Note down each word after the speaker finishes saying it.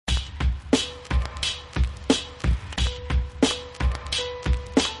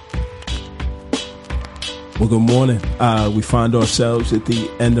Well, good morning. We find ourselves at the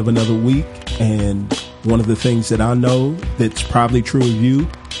end of another week, and one of the things that I know that's probably true of you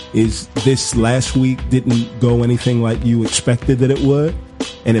is this last week didn't go anything like you expected that it would.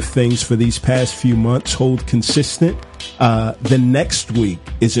 And if things for these past few months hold consistent, the next week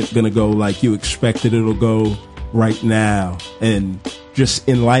isn't going to go like you expected it'll go right now. And just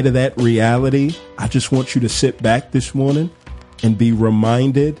in light of that reality, I just want you to sit back this morning and be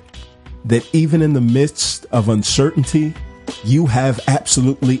reminded that even in the midst of uncertainty, you have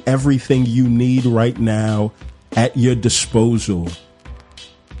absolutely everything you need right now at your disposal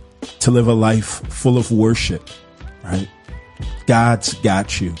to live a life full of worship, right? God's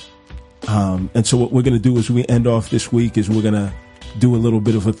got you. And so what we're going to do as we end off this week is we're going to do a little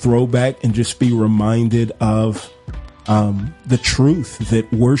bit of a throwback and just be reminded of the truth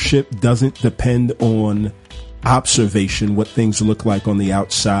that worship doesn't depend on observation, what things look like on the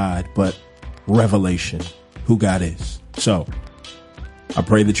outside, but revelation, who God is. So I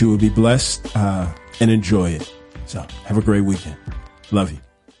pray that you will be blessed and enjoy it. So have a great weekend. Love you.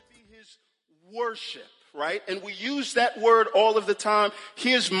 His worship, right? And we use that word all of the time.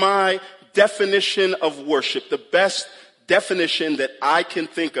 Here's my definition of worship, the best definition that I can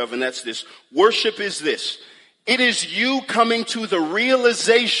think of, and that's this. Worship is this. It is you coming to the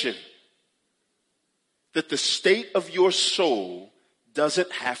realization that the state of your soul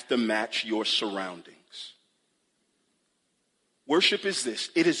doesn't have to match your surroundings. Worship is this.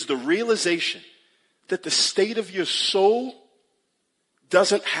 It is the realization that the state of your soul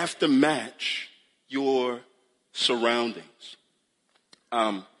doesn't have to match your surroundings.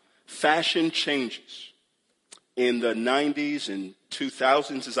 Fashion changes. In the 90s and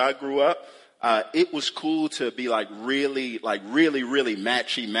 2000s, as I grew up, it was cool to be really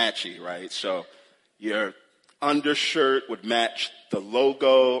matchy, right? So your undershirt would match the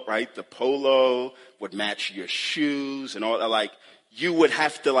logo, right? The polo would match your shoes and all that. You would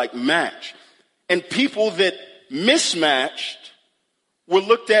have to match. And people that mismatched were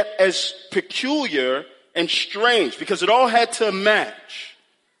looked at as peculiar and strange because it all had to match.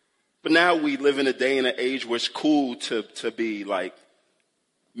 But now we live in a day and an age where it's cool to be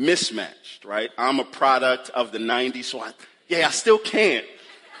mismatched, right? I'm a product of the 90s, so I still can't.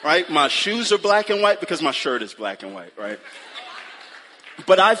 Right? My shoes are black and white because my shirt is black and white, right?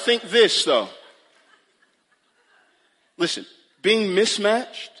 But I think this, though. Listen, being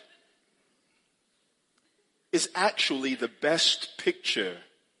mismatched is actually the best picture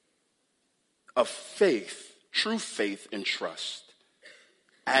of faith, true faith and trust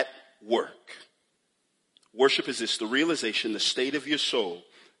at work. Worship is this, the realization, the state of your soul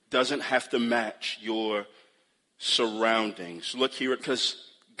doesn't have to match your surroundings. Look here, because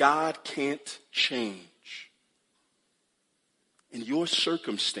God can't change. And your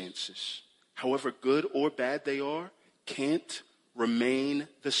circumstances, however good or bad they are, can't remain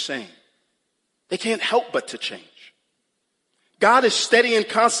the same. They can't help but to change. God is steady and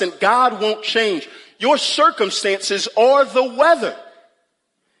constant. God won't change. Your circumstances are the weather.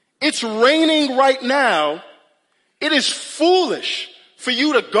 It's raining right now. It is foolish for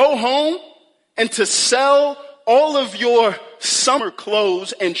you to go home and to sell all of your summer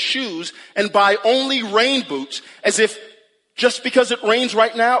clothes and shoes and buy only rain boots as if just because it rains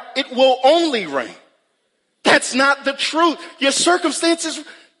right now, it will only rain. That's not the truth. Your circumstances,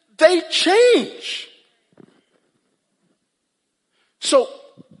 they change. So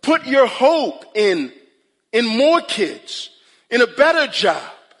put your hope in more kids, in a better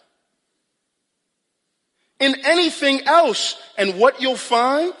job, in anything else. And what you'll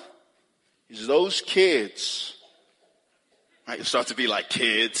find is those kids, right? You'll start to be like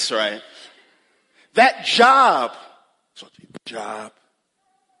kids, right? That job, start to be a job.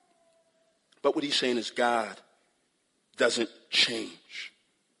 But what he's saying is God doesn't change.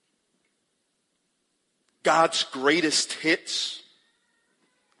 God's greatest hits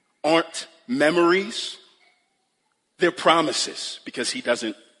aren't memories. They're promises because he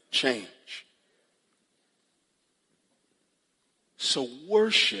doesn't change. So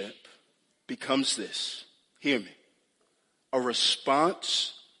worship becomes this. Hear me. A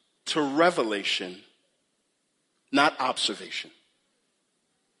response to revelation, not observation.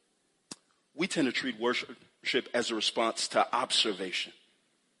 We tend to treat worship as a response to observation.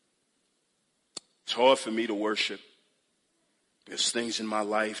 It's hard for me to worship. There's things in my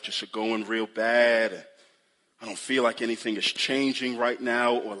life just are going real bad. I don't feel like anything is changing right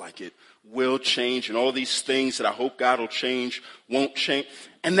now or like it will change. And all these things that I hope God will change won't change.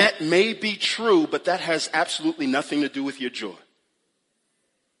 And that may be true, but that has absolutely nothing to do with your joy.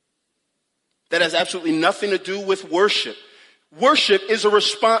 That has absolutely nothing to do with worship. Worship is a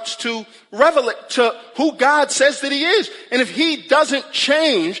response to who God says that he is. And if he doesn't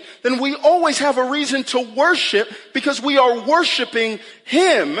change, then we always have a reason to worship, because we are worshiping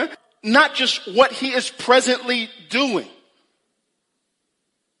him, not just what he is presently doing.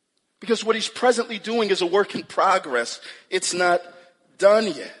 Because what he's presently doing is a work in progress. It's not done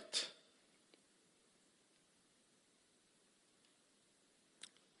yet.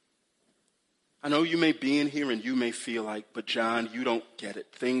 I know you may be in here and you may feel like, but John, you don't get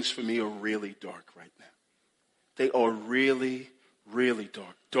it. Things for me are really dark right now. They are really, really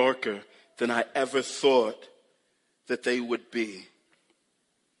dark. Darker than I ever thought that they would be.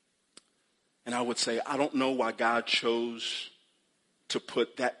 And I would say, I don't know why God chose to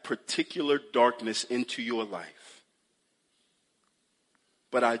put that particular darkness into your life.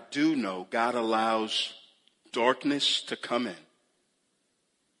 But I do know God allows darkness to come in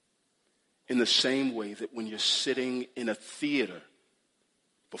the same way that when you're sitting in a theater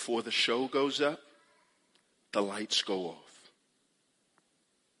before the show goes up, the lights go off.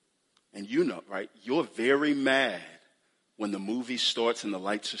 And you know, right? You're very mad when the movie starts and the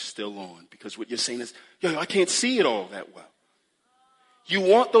lights are still on, because what you're saying is, yo, I can't see it all that well. You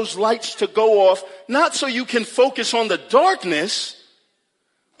want those lights to go off, not so you can focus on the darkness,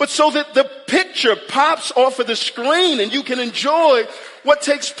 but so that the picture pops off of the screen and you can enjoy what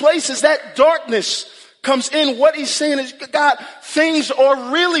takes place as that darkness comes in. What he's saying is, God, things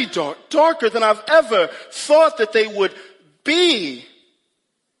are really dark, darker than I've ever thought that they would be.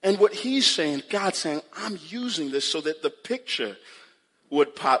 And what he's saying, God's saying, I'm using this so that the picture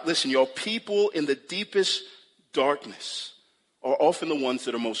would pop. Listen, y'all, people in the deepest darkness are often the ones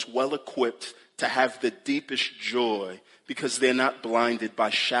that are most well equipped to have the deepest joy, because they're not blinded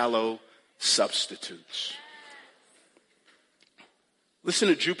by shallow substitutes. Listen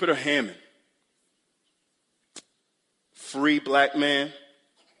to Jupiter Hammond, free black man,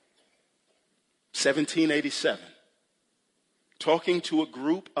 1787, talking to a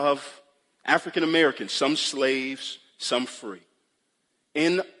group of African Americans, some slaves, some free,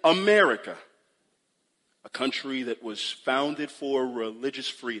 in America, a country that was founded for religious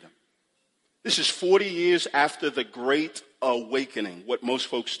freedom. This is 40 years after the Great Awakening, what most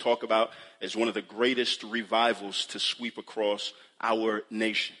folks talk about as one of the greatest revivals to sweep across our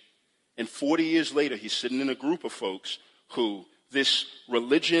nation. And 40 years later, he's sitting in a group of folks who this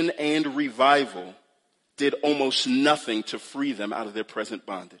religion and revival did almost nothing to free them out of their present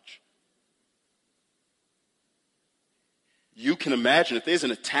bondage. You can imagine if there's an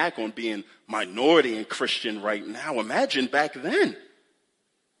attack on being minority and Christian right now, imagine back then.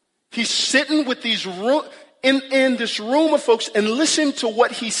 He's sitting with these in this room of folks, and listen to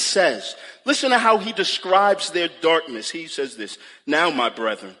what he says. Listen to how he describes their darkness. He says this: "Now, my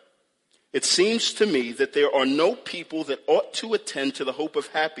brethren, it seems to me that there are no people that ought to attend to the hope of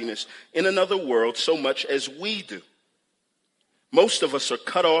happiness in another world so much as we do. Most of us are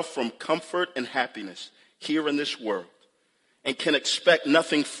cut off from comfort and happiness here in this world and can expect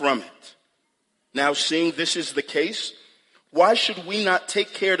nothing from it. Now, seeing this is the case, why should we not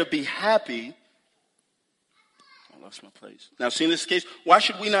take care to be happy?" I lost my place. Now, seeing this case, why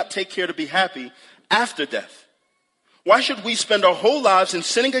should we not take care to be happy after death? Why should we spend our whole lives in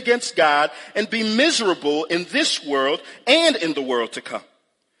sinning against God and be miserable in this world and in the world to come?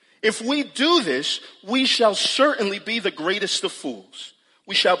 If we do this, we shall certainly be the greatest of fools.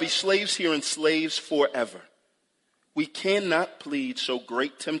 We shall be slaves here and slaves forever. We cannot plead so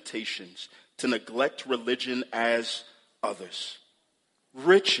great temptations to neglect religion as others.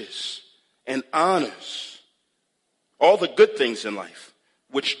 Riches and honors, all the good things in life,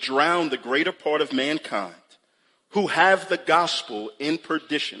 which drown the greater part of mankind, who have the gospel in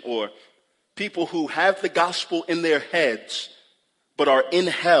perdition, or people who have the gospel in their heads but are in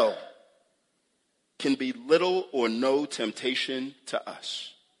hell, can be little or no temptation to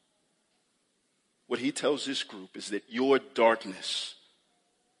us. What he tells this group is that your darkness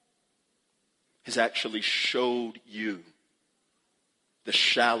has actually showed you the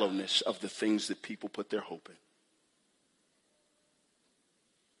shallowness of the things that people put their hope in.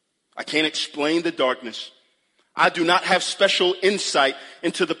 I can't explain the darkness. I do not have special insight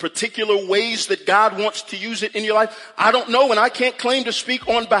into the particular ways that God wants to use it in your life. I don't know, and I can't claim to speak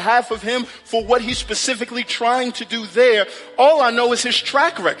on behalf of him for what he's specifically trying to do there. All I know is his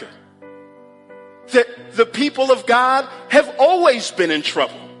track record. That the people of God have always been in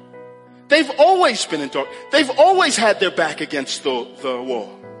trouble. They've always been in dark. They've always had their back against the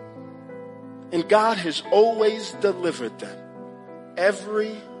wall. And God has always delivered them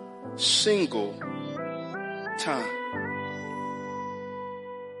every single time.